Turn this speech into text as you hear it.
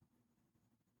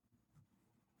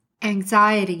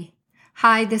Anxiety.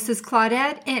 Hi, this is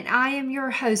Claudette, and I am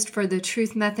your host for the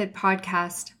Truth Method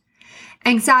podcast.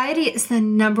 Anxiety is the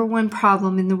number one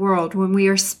problem in the world when we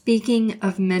are speaking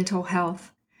of mental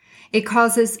health. It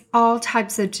causes all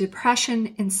types of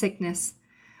depression and sickness.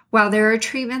 While there are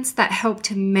treatments that help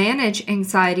to manage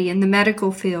anxiety in the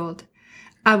medical field,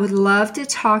 I would love to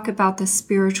talk about the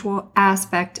spiritual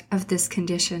aspect of this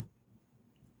condition.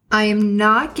 I am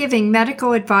not giving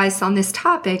medical advice on this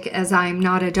topic as I am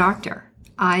not a doctor.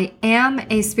 I am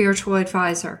a spiritual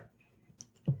advisor.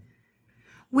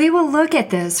 We will look at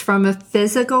this from a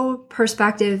physical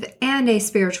perspective and a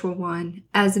spiritual one,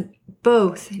 as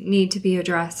both need to be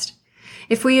addressed.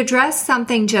 If we address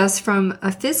something just from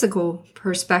a physical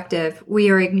perspective, we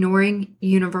are ignoring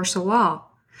universal law.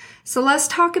 So let's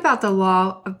talk about the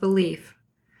law of belief.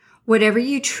 Whatever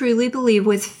you truly believe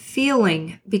with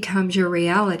feeling becomes your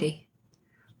reality.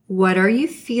 What are you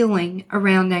feeling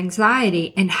around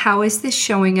anxiety, and how is this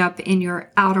showing up in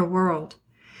your outer world?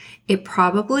 It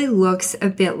probably looks a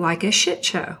bit like a shit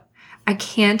show. I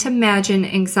can't imagine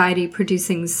anxiety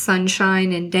producing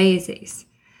sunshine and daisies.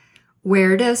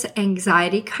 Where does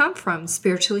anxiety come from,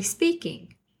 spiritually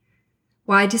speaking?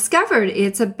 Well, I discovered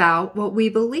it's about what we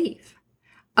believe.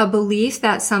 A belief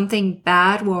that something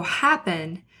bad will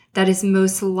happen that is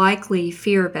most likely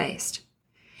fear-based.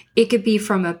 It could be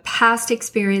from a past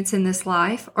experience in this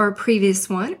life or a previous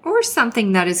one or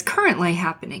something that is currently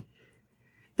happening.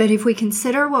 But if we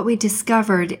consider what we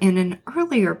discovered in an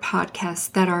earlier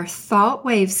podcast, that our thought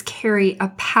waves carry a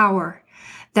power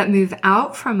that move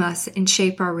out from us and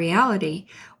shape our reality,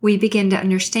 we begin to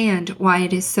understand why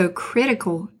it is so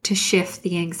critical to shift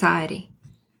the anxiety.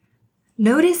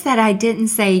 Notice that I didn't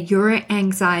say your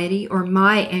anxiety or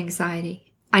my anxiety.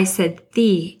 I said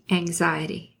the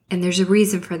anxiety, and there's a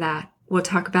reason for that. We'll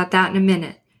talk about that in a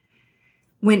minute.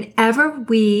 Whenever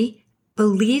we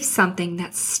believe something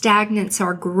that stagnates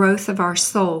our growth of our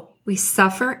soul, we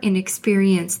suffer and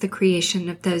experience the creation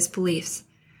of those beliefs.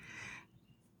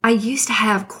 I used to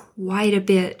have quite a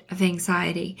bit of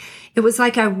anxiety. It was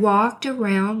like I walked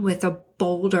around with a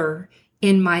boulder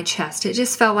in my chest. It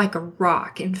just felt like a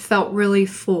rock and felt really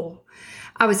full.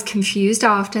 I was confused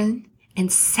often and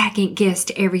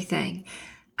second-guessed everything.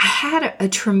 I had a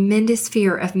tremendous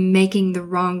fear of making the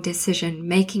wrong decision,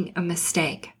 making a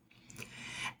mistake.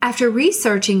 After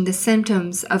researching the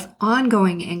symptoms of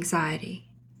ongoing anxiety,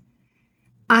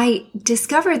 I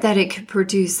discovered that it could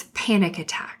produce panic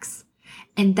attacks.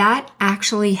 And that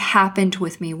actually happened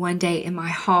with me one day in my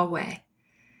hallway.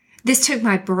 This took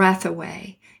my breath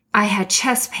away. I had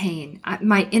chest pain.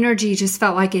 My energy just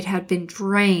felt like it had been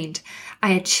drained.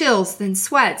 I had chills, then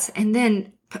sweats, and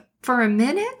then for a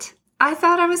minute, I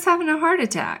thought I was having a heart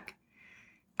attack.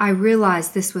 I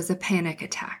realized this was a panic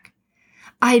attack.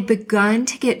 I had begun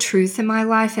to get truth in my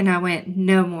life, and I went,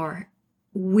 no more.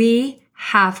 We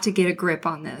have to get a grip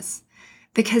on this,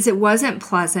 because it wasn't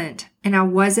pleasant, and I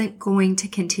wasn't going to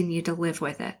continue to live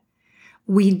with it.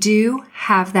 We do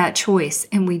have that choice,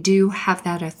 and we do have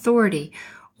that authority.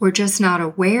 We're just not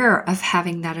aware of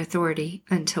having that authority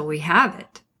until we have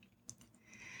it.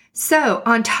 So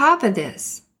on top of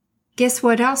this, guess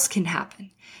what else can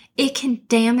happen? It can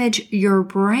damage your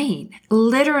brain.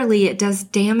 Literally, it does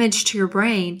damage to your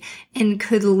brain and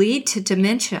could lead to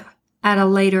dementia at a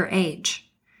later age.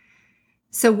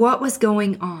 So what was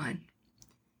going on?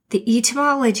 The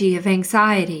etymology of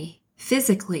anxiety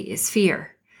physically is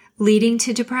fear, leading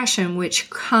to depression,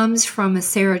 which comes from a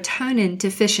serotonin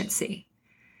deficiency.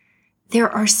 There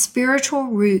are spiritual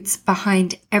roots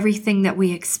behind everything that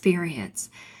we experience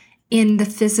in the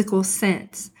physical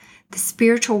sense. The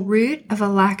spiritual root of a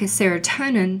lack of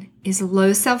serotonin is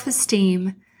low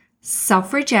self-esteem,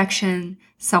 self-rejection,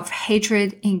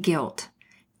 self-hatred, and guilt.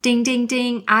 Ding, ding,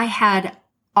 ding. I had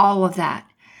all of that.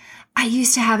 I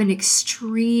used to have an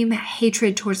extreme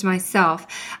hatred towards myself.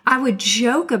 I would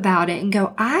joke about it and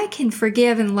go, I can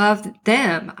forgive and love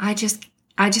them. I just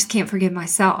can't forgive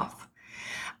myself.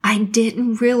 I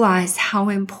didn't realize how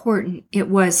important it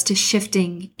was to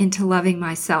shifting into loving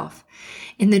myself.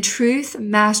 In the Truth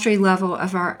Mastery level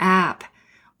of our app,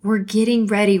 we're getting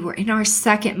ready. We're in our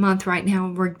second month right now,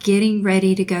 and we're getting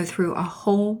ready to go through a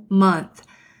whole month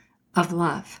of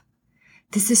love.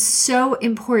 This is so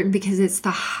important because it's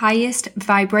the highest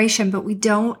vibration, but we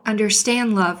don't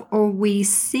understand love, or we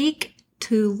seek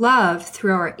to love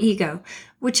through our ego,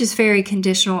 which is very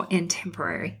conditional and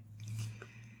temporary.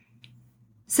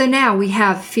 So now we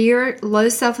have fear, low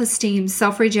self-esteem,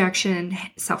 self-rejection,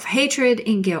 self-hatred,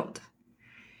 and guilt.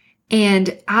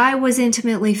 And I was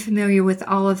intimately familiar with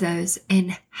all of those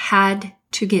and had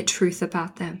to get truth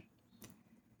about them.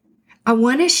 I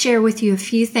want to share with you a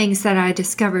few things that I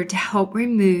discovered to help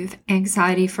remove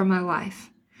anxiety from my life.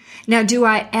 Now, do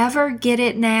I ever get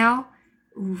it now?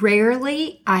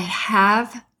 Rarely. I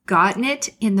have gotten it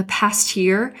in the past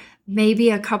year, maybe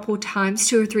a couple times,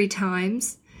 2 or 3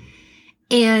 times.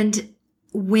 And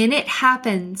when it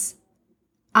happens,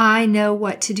 I know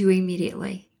what to do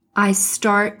immediately. I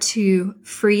start to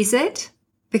freeze it,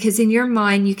 because in your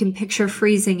mind, you can picture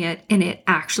freezing it, and it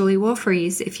actually will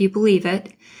freeze if you believe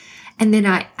it. And then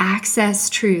I access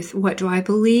truth. What do I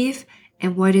believe?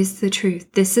 And what is the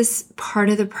truth? This is part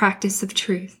of the practice of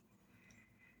truth.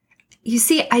 You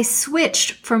see, I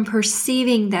switched from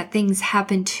perceiving that things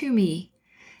happen to me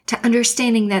to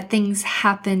understanding that things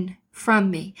happen from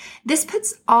me. This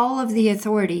puts all of the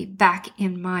authority back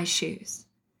in my shoes.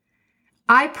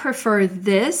 I prefer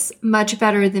this much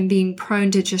better than being prone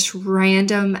to just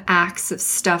random acts of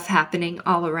stuff happening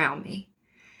all around me.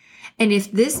 And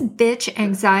if this bitch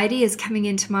anxiety is coming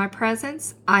into my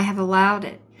presence, I have allowed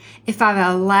it. If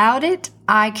I've allowed it,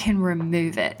 I can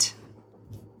remove it.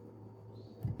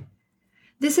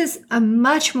 This is a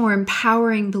much more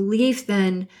empowering belief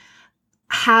than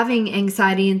having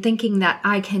anxiety and thinking that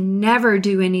I can never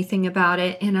do anything about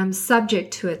it and I'm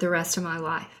subject to it the rest of my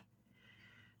life.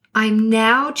 I'm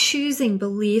now choosing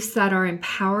beliefs that are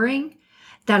empowering,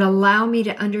 that allow me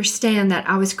to understand that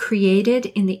I was created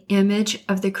in the image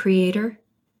of the Creator,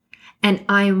 and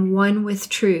I am one with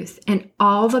truth, and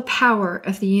all the power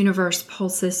of the universe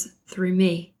pulses through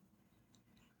me.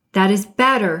 That is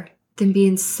better than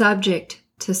being subject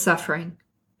to suffering.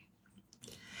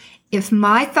 If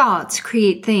my thoughts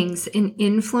create things and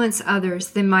influence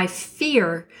others, then my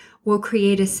fear will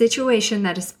create a situation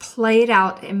that is played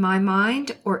out in my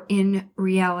mind or in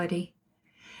reality.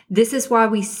 This is why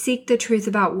we seek the truth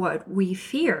about what we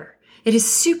fear. It is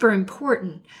super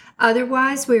important.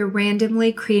 Otherwise, we are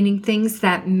randomly creating things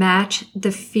that match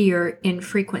the fear in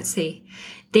frequency.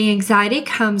 The anxiety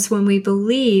comes when we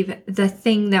believe the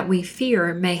thing that we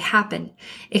fear may happen,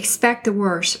 expect the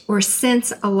worst, or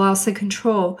sense a loss of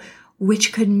control,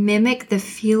 which could mimic the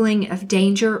feeling of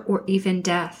danger or even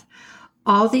death.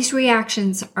 All these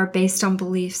reactions are based on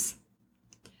beliefs.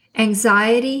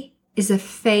 Anxiety is a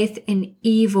faith in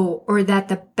evil or that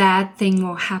the bad thing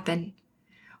will happen.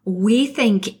 We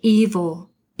think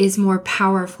evil is more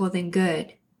powerful than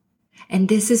good. And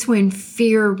this is when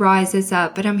fear rises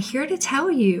up. But I'm here to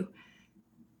tell you,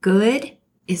 good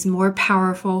is more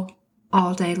powerful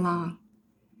all day long.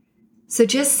 So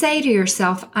just say to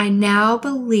yourself, I now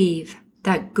believe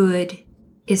that good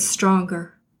is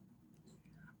stronger.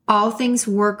 All things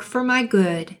work for my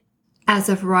good as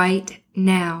of right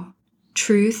now.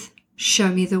 Truth, show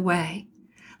me the way.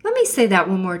 Let me say that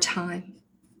one more time.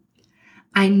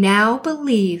 I now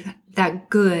believe that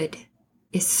good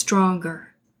is stronger.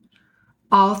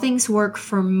 All things work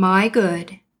for my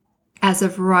good as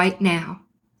of right now.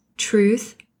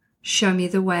 Truth, show me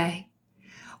the way.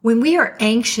 When we are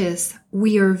anxious,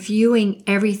 we are viewing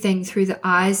everything through the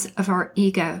eyes of our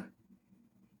ego.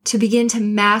 To begin to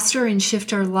master and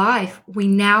shift our life, we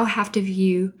now have to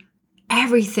view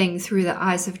everything through the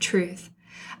eyes of truth.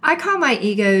 I call my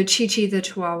ego Chi-Chi the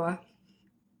Chihuahua.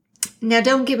 Now,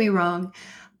 don't get me wrong.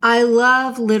 I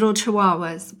love little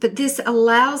Chihuahuas, but this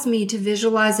allows me to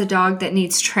visualize a dog that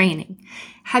needs training.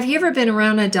 Have you ever been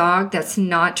around a dog that's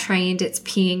not trained? It's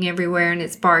peeing everywhere and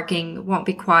it's barking, won't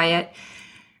be quiet.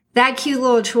 That cute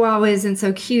little Chihuahua isn't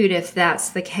so cute if that's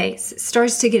the case. It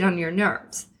starts to get on your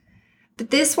nerves. But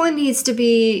this one needs to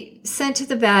be sent to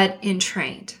the vet and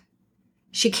trained.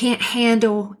 She can't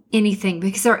handle anything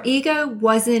because our ego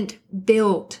wasn't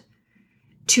built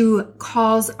to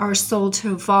cause our soul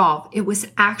to evolve. It was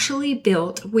actually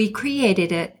built, we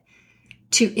created it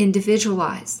to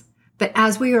individualize. But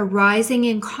as we are rising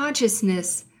in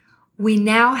consciousness, we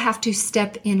now have to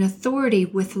step in authority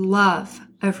with love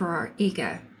over our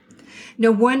ego.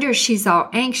 No wonder she's all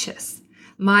anxious.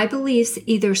 My beliefs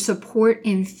either support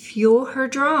and fuel her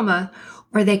drama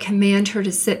or they command her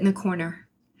to sit in the corner.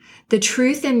 The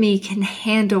truth in me can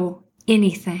handle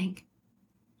anything.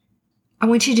 I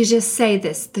want you to just say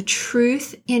this. The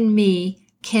truth in me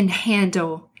can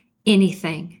handle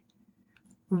anything.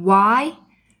 Why?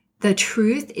 The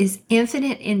truth is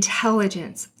infinite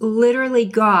intelligence, literally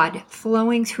God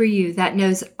flowing through you that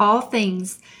knows all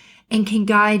things and can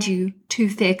guide you to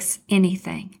fix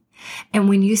anything. And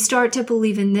when you start to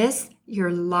believe in this, your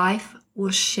life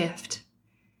will shift.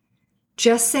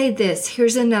 Just say this.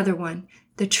 Here's another one.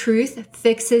 The truth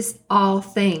fixes all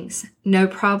things. No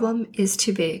problem is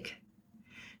too big.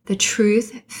 The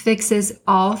truth fixes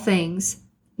all things.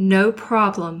 No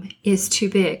problem is too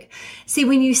big. See,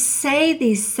 when you say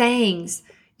these sayings,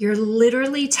 You're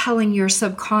literally telling your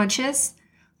subconscious,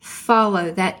 follow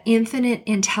that infinite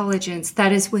intelligence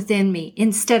that is within me,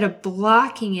 instead of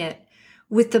blocking it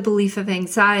with the belief of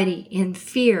anxiety and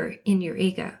fear in your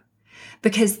ego,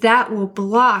 because that will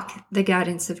block the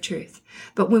guidance of truth.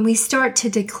 But when we start to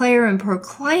declare and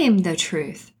proclaim the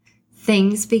truth,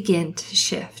 things begin to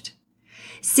shift.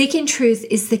 Seeking truth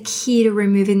is the key to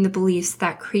removing the beliefs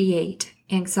that create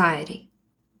anxiety.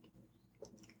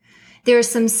 There are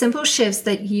some simple shifts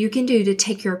that you can do to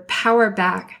take your power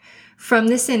back from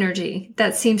this energy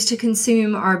that seems to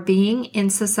consume our being in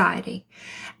society.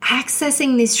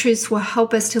 Accessing these truths will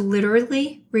help us to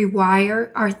literally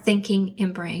rewire our thinking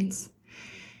and brains.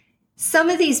 Some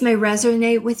of these may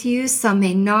resonate with you, some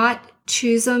may not.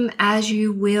 Choose them as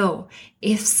you will.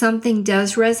 If something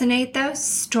does resonate, though,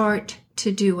 start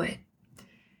to do it.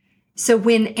 So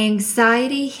when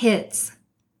anxiety hits,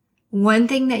 one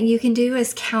thing that you can do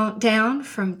is count down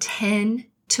from 10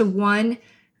 to 1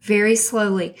 very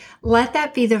slowly. Let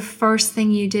that be the first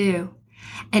thing you do.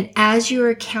 And as you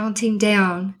are counting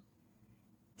down,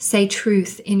 say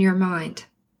truth in your mind.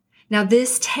 Now,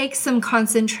 this takes some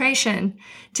concentration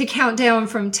to count down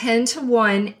from 10 to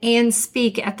 1 and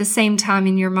speak at the same time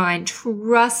in your mind.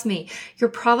 Trust me, you're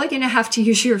probably going to have to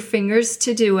use your fingers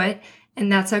to do it, and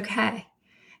that's okay.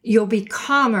 You'll be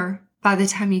calmer by the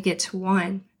time you get to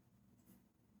 1.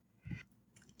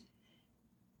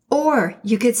 Or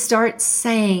you could start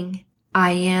saying,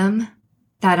 I am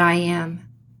that I am,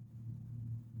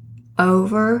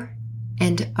 over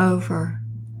and over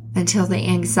until the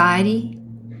anxiety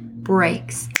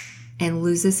breaks and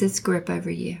loses its grip over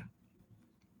you.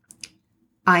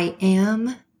 I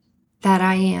am that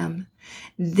I am.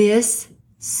 This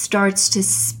starts to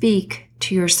speak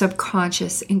to your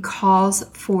subconscious and calls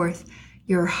forth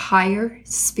your higher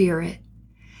spirit.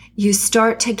 You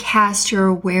start to cast your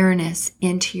awareness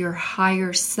into your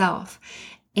higher self,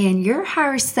 and your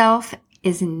higher self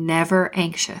is never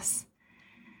anxious.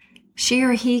 She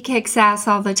or he kicks ass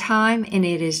all the time, and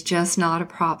it is just not a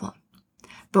problem.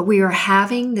 But we are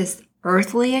having this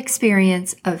earthly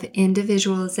experience of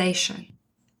individualization.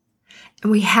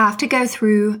 And we have to go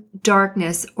through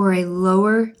darkness or a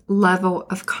lower level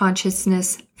of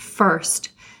consciousness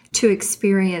first to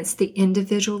experience the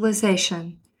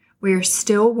individualization. We are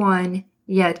still one,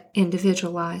 yet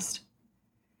individualized.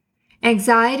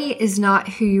 Anxiety is not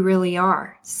who you really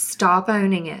are. Stop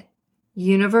owning it.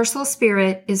 Universal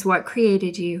spirit is what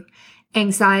created you.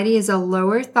 Anxiety is a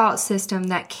lower thought system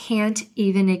that can't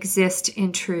even exist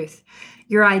in truth.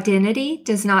 Your identity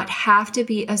does not have to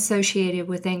be associated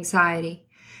with anxiety.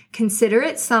 Consider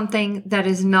it something that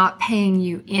is not paying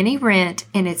you any rent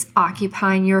and it's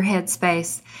occupying your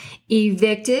headspace.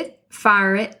 Evict it,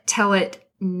 fire it, tell it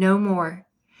no more.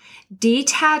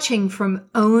 Detaching from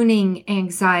owning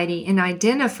anxiety and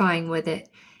identifying with it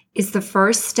is the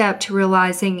first step to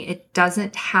realizing it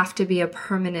doesn't have to be a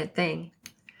permanent thing.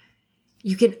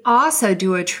 You can also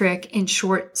do a trick and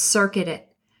short circuit it.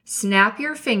 Snap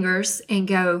your fingers and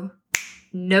go,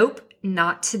 nope,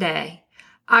 not today.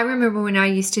 I remember when I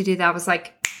used to do that, I was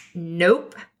like,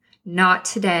 nope, not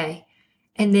today.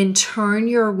 And then turn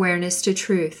your awareness to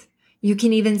truth. You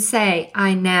can even say,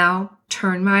 I now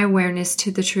turn my awareness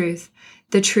to the truth.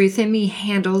 The truth in me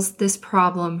handles this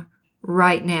problem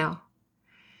right now.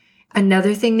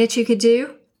 Another thing that you could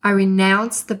do, I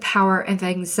renounce the power of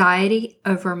anxiety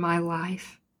over my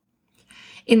life.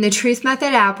 In the Truth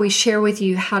Method app, we share with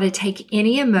you how to take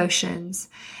any emotions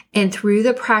and through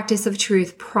the practice of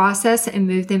truth, process and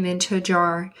move them into a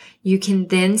jar. You can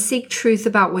then seek truth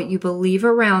about what you believe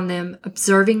around them,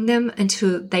 observing them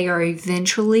until they are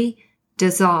eventually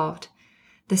dissolved.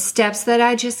 The steps that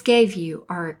I just gave you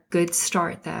are a good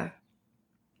start, though.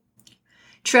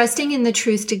 Trusting in the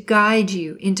truth to guide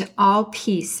you into all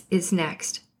peace is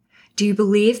next. Do you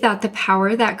believe that the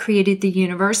power that created the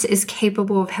universe is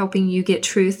capable of helping you get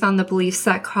truth on the beliefs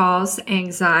that cause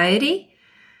anxiety?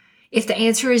 If the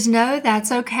answer is no,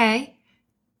 that's okay.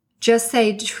 Just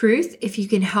say, truth, if you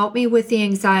can help me with the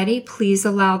anxiety, please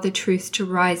allow the truth to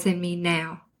rise in me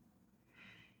now.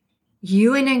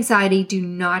 You and anxiety do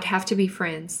not have to be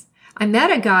friends. I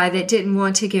met a guy that didn't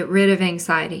want to get rid of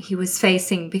anxiety he was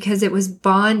facing because it was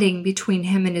bonding between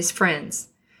him and his friends.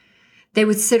 They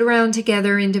would sit around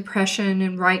together in depression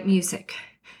and write music.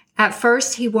 At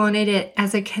first, he wanted it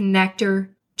as a connector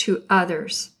to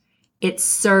others. It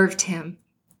served him.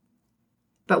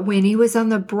 But when he was on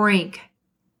the brink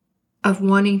of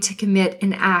wanting to commit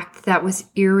an act that was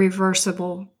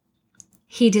irreversible,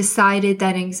 he decided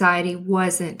that anxiety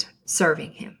wasn't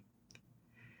serving him.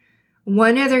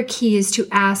 One other key is to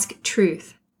ask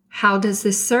truth. How does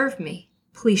this serve me?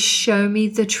 please show me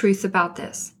the truth about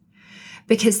this.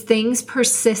 Because things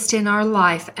persist in our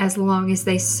life as long as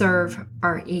they serve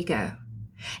our ego.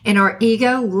 And our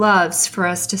ego loves for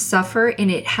us to suffer, and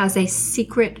it has a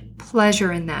secret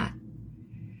pleasure in that.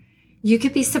 You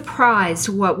could be surprised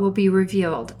what will be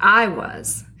revealed. I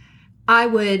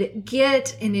would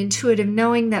get an intuitive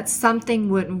knowing that something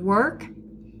wouldn't work,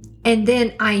 and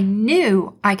then I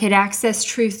knew I could access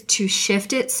truth to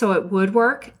shift it so it would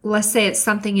work. Let's say it's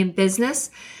something in business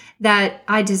that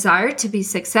I desired to be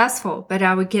successful, but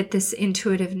I would get this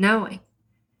intuitive knowing.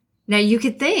 Now, you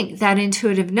could think that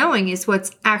intuitive knowing is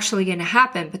what's actually going to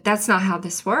happen, but that's not how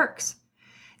this works.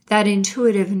 That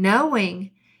intuitive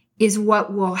knowing is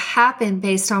what will happen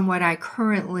based on what I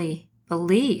currently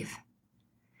believe.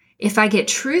 If I get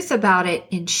truth about it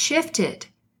and shift it,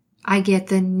 I get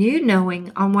the new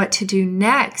knowing on what to do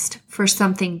next for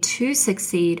something to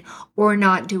succeed or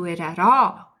not do it at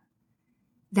all.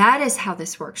 That is how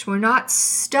this works. We're not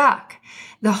stuck.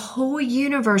 The whole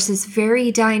universe is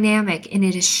very dynamic, and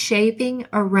it is shaping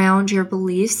around your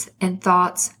beliefs and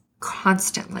thoughts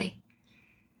constantly.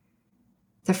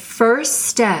 The first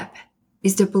step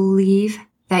is to believe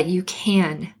that you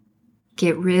can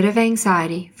get rid of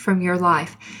anxiety from your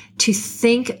life, to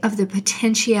think of the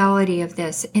potentiality of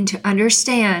this, and to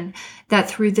understand that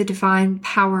through the divine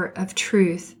power of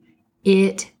truth,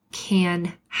 it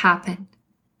can happen.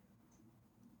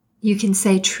 You can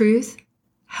say, truth,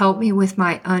 help me with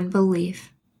my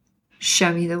unbelief.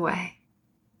 Show me the way.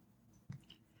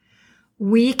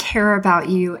 We care about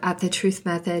you at The Truth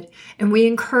Method, and we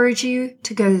encourage you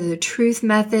to go to the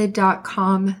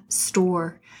truthmethod.com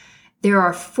store. There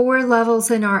are 4 levels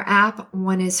in our app.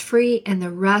 1 is free, and the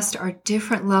rest are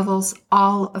different levels,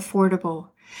 all affordable.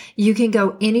 You can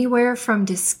go anywhere from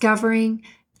discovering.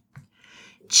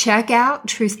 Check out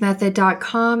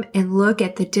truthmethod.com and look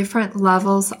at the different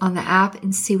levels on the app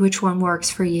and see which one works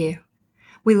for you.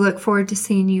 We look forward to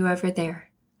seeing you over there.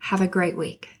 Have a great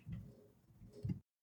week.